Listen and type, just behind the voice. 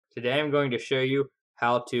Today I'm going to show you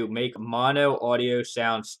how to make mono audio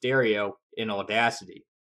sound stereo in Audacity.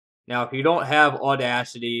 Now if you don't have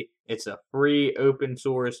Audacity, it's a free open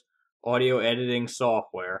source audio editing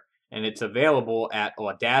software and it's available at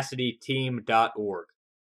audacityteam.org.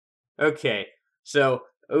 Okay, so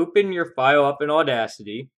open your file up in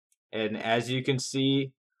Audacity, and as you can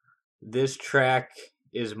see, this track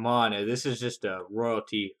is mono. This is just a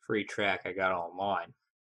royalty free track I got online.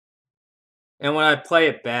 And when I play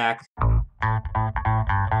it back,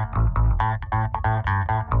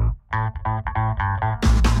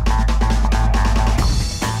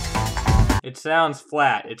 it sounds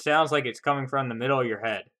flat. It sounds like it's coming from the middle of your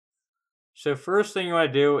head. So first thing you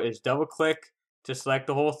want to do is double click to select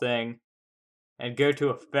the whole thing and go to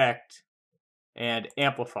Effect and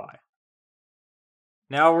Amplify.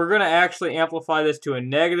 Now we're going to actually amplify this to a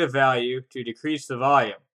negative value to decrease the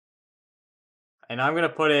volume. And I'm going to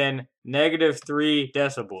put in -3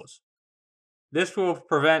 decibels. This will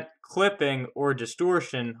prevent clipping or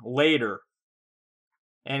distortion later.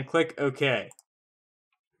 And click OK.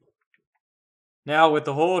 Now with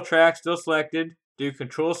the whole track still selected, do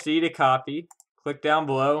Ctrl-C to copy, click down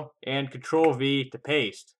below, and Ctrl-V to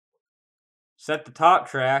paste. Set the top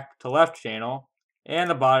track to left channel and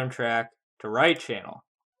the bottom track to right channel.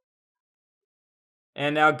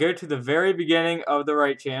 And now go to the very beginning of the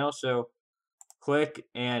right channel, so click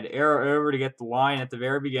and arrow over to get the line at the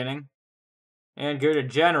very beginning, and go to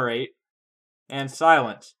Generate and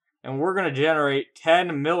Silence. And we're going to generate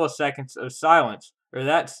 10 milliseconds of silence, or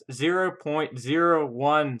that's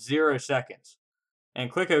 0.010 seconds.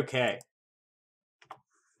 And click OK.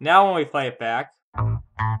 Now when we play it back,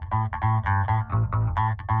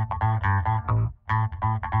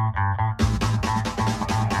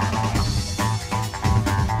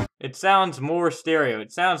 it sounds more stereo.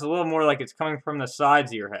 It sounds a little more like it's coming from the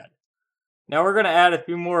sides of your head. Now we're going to add a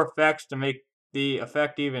few more effects to make the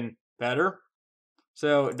effect even better.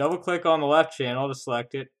 So double click on the left channel to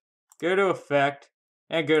select it, go to Effect,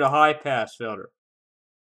 and go to High Pass Filter.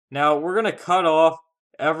 Now we're going to cut off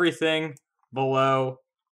everything below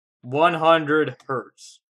 100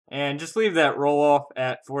 Hertz. And just leave that roll off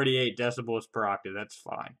at 48 decibels per octave. That's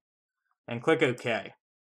fine. And click OK.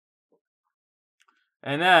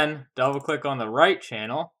 And then double click on the right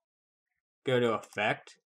channel, go to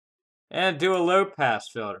Effect, and do a low pass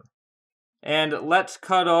filter. And let's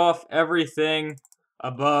cut off everything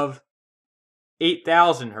above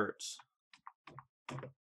 8,000 Hertz.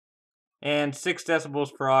 And 6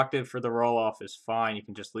 decibels per octave for the roll off is fine. You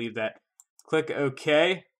can just leave that. Click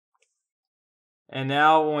OK. And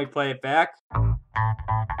now when we play it back,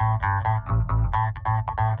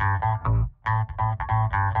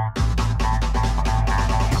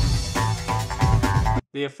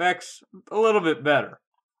 the effect's a little bit better.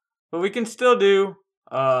 But we can still do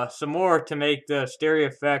some more to make the stereo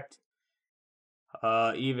effect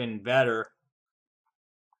even better.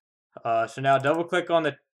 So now double click on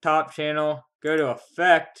the top channel, go to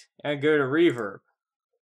Effect, and go to Reverb.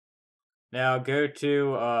 Now go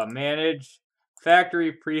to Manage,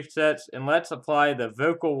 Factory Presets, and let's apply the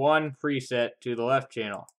Vocal 1 preset to the left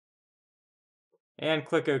channel. And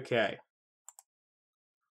click OK.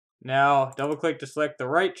 Now double click to select the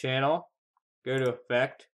right channel, go to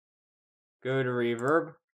Effect, go to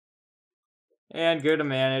Reverb, and go to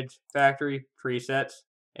Manage, Factory Presets,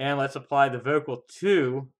 and let's apply the Vocal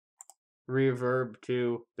 2 reverb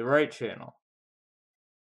to the right channel.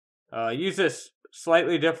 Use this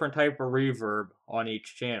slightly different type of reverb on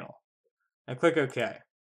each channel. And click OK.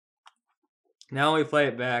 Now we play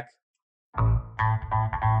it back.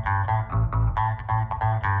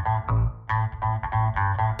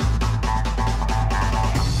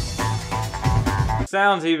 It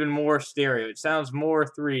sounds even more stereo. It sounds more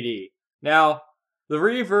 3D. Now, the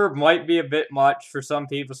reverb might be a bit much for some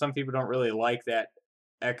people. Some people don't really like that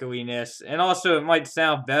echoiness, and also it might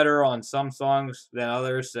sound better on some songs than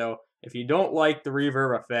others. So if you don't like the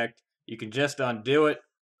reverb effect, you can just undo it.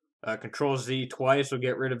 Ctrl-Z twice will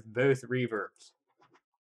get rid of both reverbs.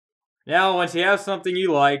 Now once you have something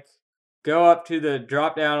you like, go up to the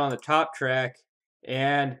drop down on the top track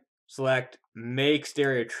and select Make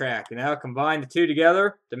Stereo Track, and now combine the two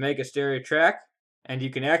together to make a stereo track, and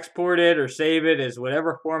you can export it or save it as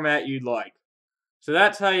whatever format you'd like. So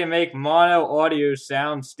that's how you make mono audio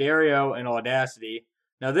sound stereo in Audacity.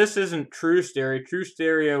 Now this isn't true stereo. True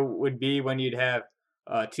stereo would be when you'd have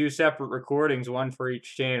 2 separate recordings, one for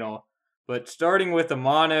each channel. But starting with a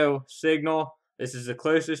mono signal, this is the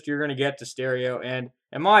closest you're going to get to stereo, and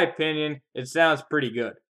in my opinion, it sounds pretty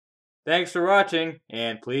good. Thanks for watching,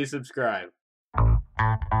 and please subscribe.